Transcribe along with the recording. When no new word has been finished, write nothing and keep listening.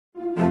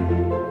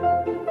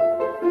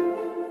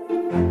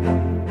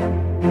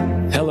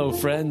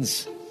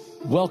friends.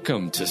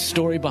 Welcome to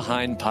Story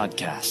Behind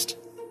Podcast.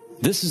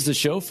 This is the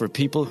show for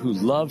people who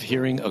love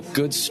hearing a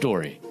good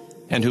story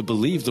and who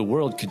believe the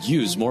world could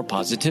use more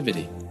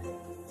positivity.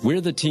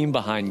 We're the team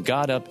behind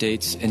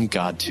GodUpdates and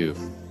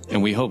God2,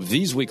 and we hope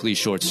these weekly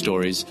short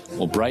stories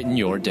will brighten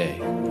your day.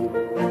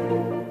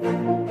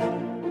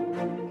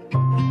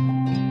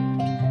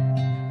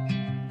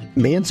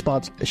 Man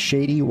spots a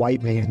shady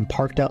white man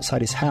parked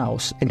outside his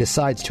house and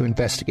decides to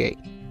investigate.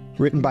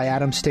 Written by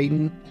Adam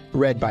Staten,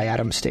 read by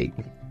Adam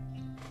Staten.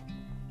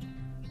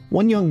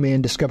 One young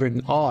man discovered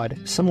an odd,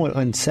 somewhat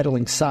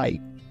unsettling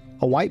sight.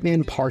 A white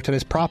man parked on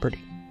his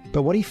property,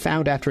 but what he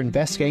found after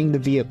investigating the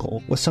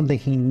vehicle was something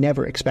he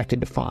never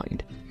expected to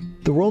find.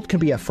 The world can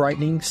be a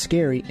frightening,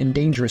 scary, and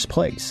dangerous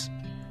place.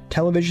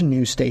 Television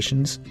news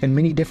stations and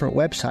many different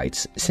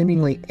websites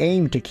seemingly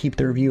aim to keep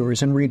their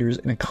viewers and readers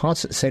in a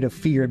constant state of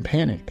fear and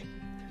panic.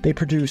 They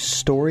produce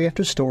story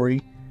after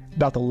story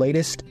about the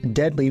latest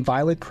deadly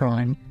violent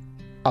crime,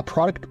 a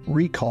product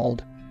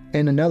recalled,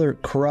 and another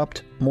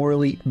corrupt,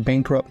 morally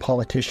bankrupt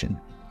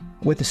politician.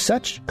 With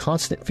such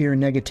constant fear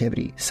and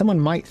negativity, someone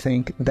might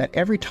think that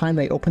every time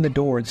they open the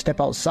door and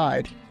step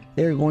outside,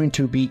 they are going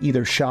to be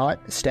either shot,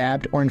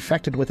 stabbed, or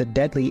infected with a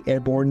deadly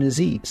airborne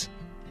disease.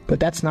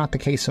 But that's not the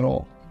case at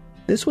all.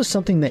 This was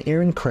something that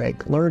Aaron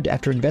Craig learned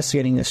after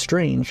investigating a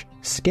strange,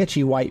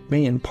 sketchy white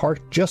man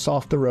parked just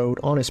off the road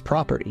on his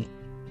property.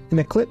 In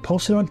a clip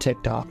posted on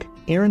TikTok,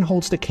 Aaron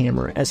holds the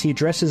camera as he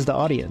addresses the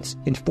audience,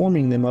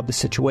 informing them of the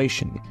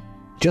situation.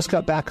 "Just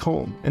got back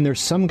home, and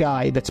there's some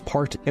guy that's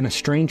parked in a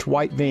strange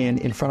white van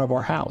in front of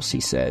our house,"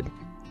 he said.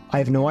 "I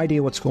have no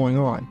idea what's going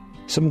on,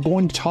 so I'm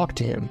going to talk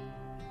to him.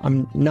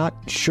 I'm not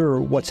sure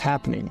what's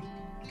happening."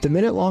 The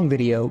minute-long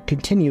video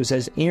continues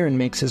as Aaron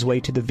makes his way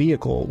to the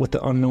vehicle with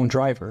the unknown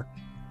driver.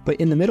 But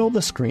in the middle of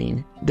the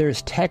screen, there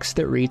is text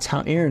that reads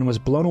how Aaron was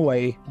blown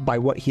away by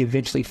what he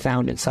eventually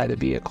found inside the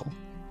vehicle.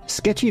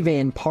 "Sketchy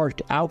van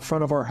parked out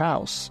front of our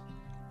house.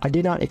 I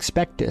did not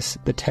expect this,"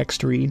 the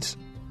text reads.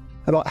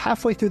 About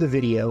halfway through the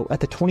video,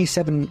 at the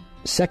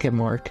 27-second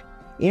mark,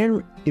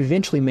 Aaron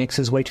eventually makes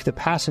his way to the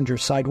passenger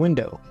side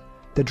window.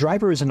 The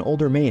driver is an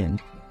older man.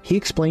 He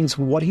explains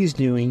what he's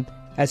doing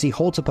as he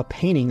holds up a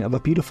painting of a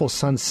beautiful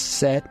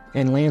sunset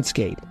and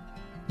landscape.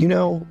 "You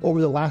know,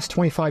 over the last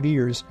 25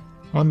 years,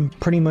 I'm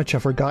pretty much a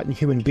forgotten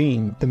human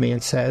being," the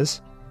man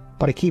says.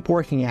 "But I keep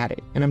working at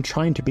it, and I'm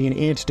trying to be an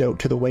antidote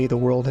to the way the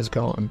world has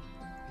gone."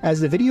 As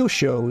the video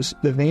shows,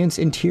 the van's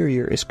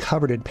interior is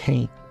covered in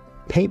paint.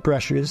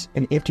 Paintbrushes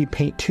and empty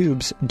paint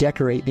tubes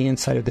decorate the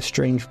inside of the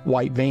strange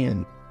white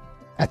van.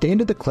 At the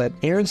end of the clip,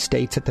 Aaron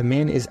states that the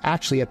man is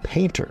actually a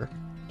painter.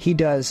 He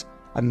does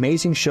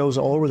amazing shows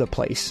all over the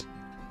place.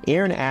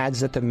 Aaron adds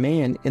that the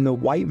man in the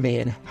white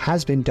van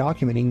has been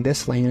documenting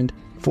this land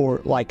for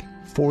like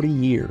 40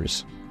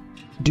 years.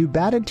 Do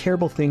bad and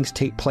terrible things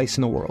take place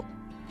in the world?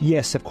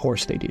 Yes, of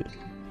course they do.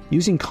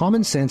 Using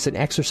common sense and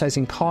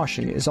exercising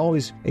caution is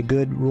always a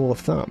good rule of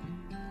thumb.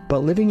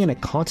 But living in a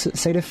constant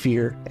state of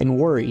fear and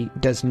worry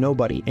does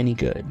nobody any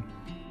good.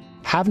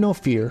 "Have no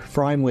fear,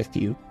 for I am with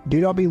you.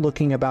 Do not be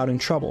looking about in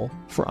trouble,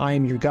 for I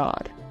am your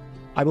God.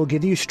 I will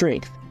give you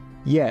strength.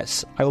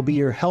 Yes, I will be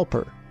your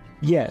helper.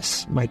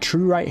 Yes, my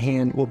true right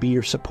hand will be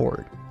your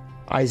support."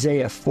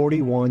 Isaiah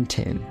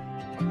 41:10.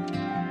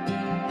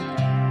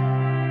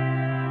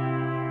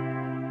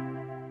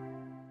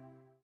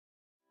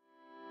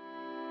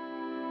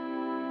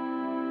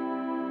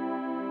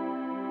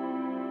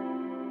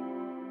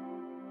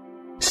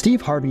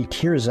 Steve Harvey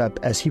tears up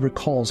as he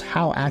recalls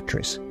how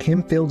actress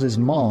Kim Fields'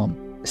 mom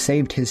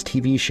saved his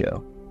TV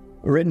show.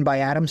 Written by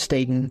Adam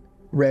Staten,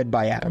 read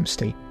by Adam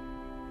Staten.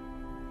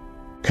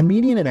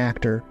 Comedian and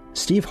actor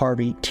Steve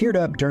Harvey teared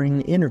up during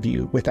an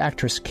interview with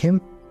actress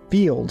Kim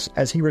Fields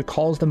as he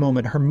recalls the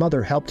moment her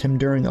mother helped him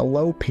during a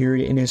low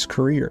period in his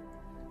career.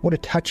 What a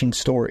touching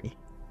story.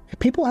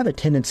 People have a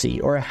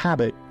tendency or a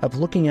habit of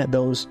looking at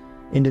those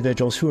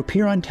individuals who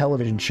appear on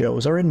television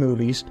shows or in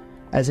movies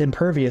as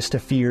impervious to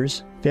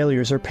fears,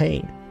 failures, or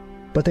pain.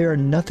 But they are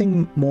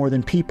nothing more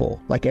than people,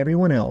 like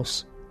everyone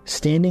else,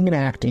 standing and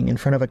acting in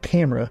front of a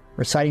camera,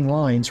 reciting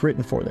lines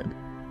written for them.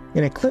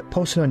 In a clip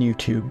posted on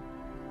YouTube,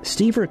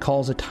 Steve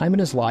recalls a time in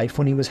his life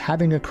when he was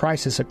having a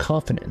crisis of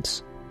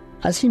confidence.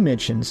 As he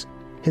mentions,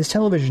 his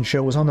television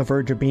show was on the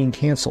verge of being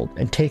canceled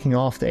and taking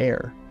off the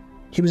air.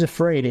 He was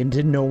afraid and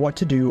didn't know what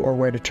to do or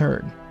where to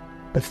turn.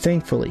 But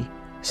thankfully,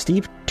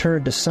 Steve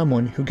turned to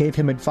someone who gave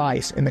him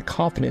advice and the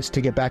confidence to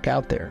get back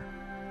out there.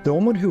 The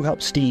woman who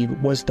helped Steve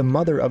was the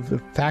mother of the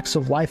Facts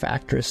of Life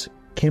actress,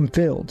 Kim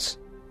Fields.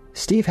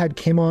 Steve had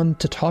Kim on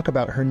to talk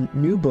about her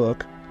new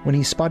book when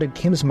he spotted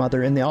Kim's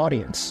mother in the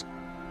audience.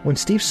 When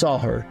Steve saw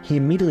her, he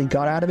immediately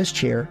got out of his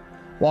chair,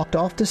 walked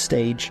off the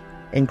stage,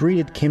 and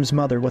greeted Kim's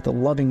mother with a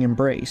loving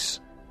embrace.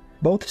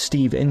 Both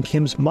Steve and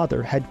Kim's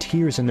mother had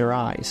tears in their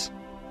eyes.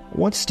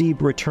 Once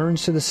Steve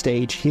returns to the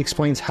stage, he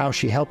explains how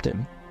she helped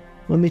him.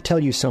 "Let me tell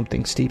you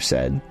something," Steve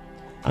said.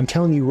 "I'm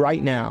telling you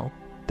right now,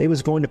 they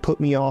was going to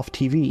put me off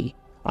TV.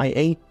 I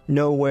ain't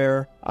know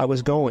where I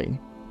was going.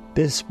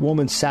 This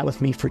woman sat with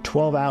me for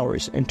 12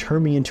 hours and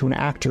turned me into an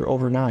actor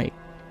overnight.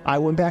 I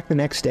went back the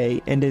next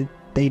day, and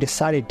they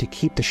decided to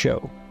keep the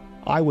show.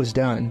 I was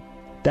done.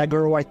 That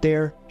girl right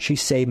there, she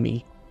saved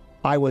me.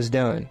 I was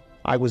done.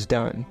 I was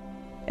done.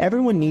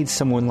 Everyone needs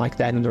someone like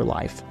that in their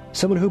life.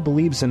 Someone who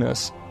believes in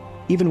us,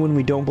 even when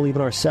we don't believe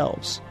in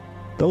ourselves.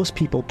 Those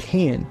people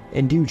can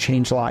and do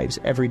change lives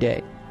every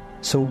day.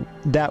 So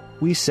that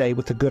we say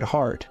with a good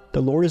heart,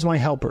 the Lord is my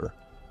helper.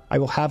 I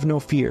will have no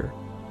fear.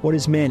 What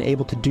is man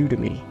able to do to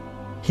me?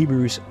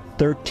 Hebrews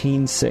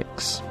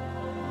 13:6.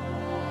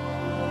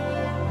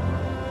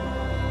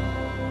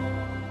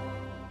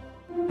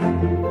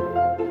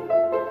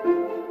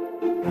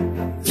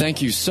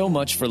 Thank you so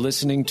much for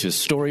listening to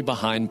Story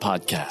Behind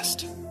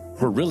Podcast.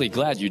 We're really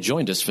glad you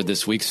joined us for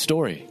this week's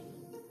story.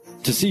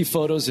 To see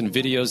photos and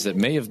videos that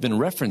may have been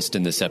referenced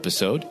in this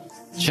episode,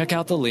 check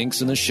out the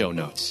links in the show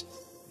notes.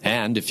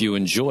 And if you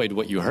enjoyed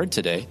what you heard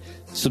today,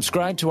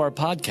 subscribe to our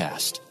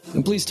podcast,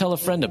 and please tell a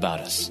friend about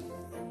us.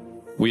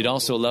 We'd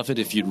also love it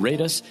if you'd rate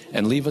us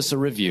and leave us a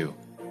review.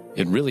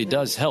 It really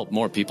does help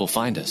more people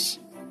find us.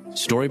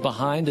 Story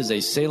Behind is a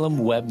Salem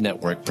Web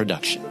Network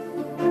production.